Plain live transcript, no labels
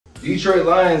The Detroit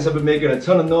Lions have been making a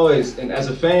ton of noise, and as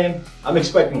a fan, I'm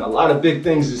expecting a lot of big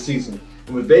things this season.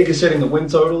 And with Vegas setting the win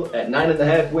total at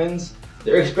 9.5 wins,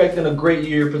 they're expecting a great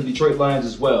year for the Detroit Lions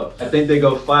as well. I think they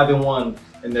go 5-1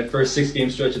 in their first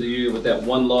 6-game stretch of the year with that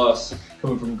one loss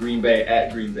coming from Green Bay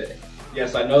at Green Bay.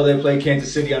 Yes, I know they play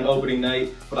Kansas City on opening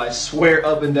night, but I swear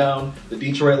up and down, the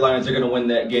Detroit Lions are going to win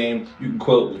that game. You can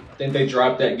quote me. I think they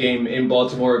dropped that game in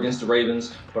Baltimore against the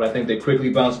Ravens, but I think they quickly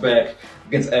bounce back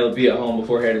against LB at home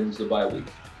before heading into the bye week.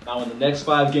 Now in the next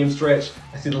 5-game stretch,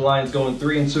 I see the Lions going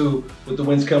 3-2 with the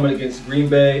wins coming against Green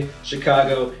Bay,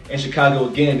 Chicago, and Chicago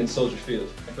again in Soldier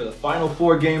Field. And for the final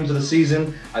 4 games of the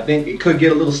season, I think it could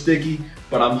get a little sticky,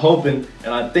 but I'm hoping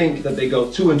and I think that they go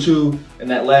 2-2 in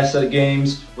that last set of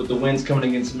games with the wins coming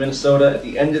against Minnesota at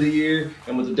the end of the year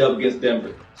and with the dub against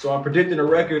Denver. So I'm predicting a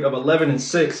record of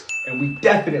 11-6, and we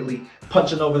definitely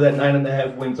punching over that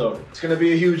 9.5 win total. It's gonna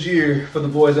be a huge year for the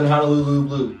boys in Honolulu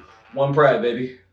Blue. One pride, baby.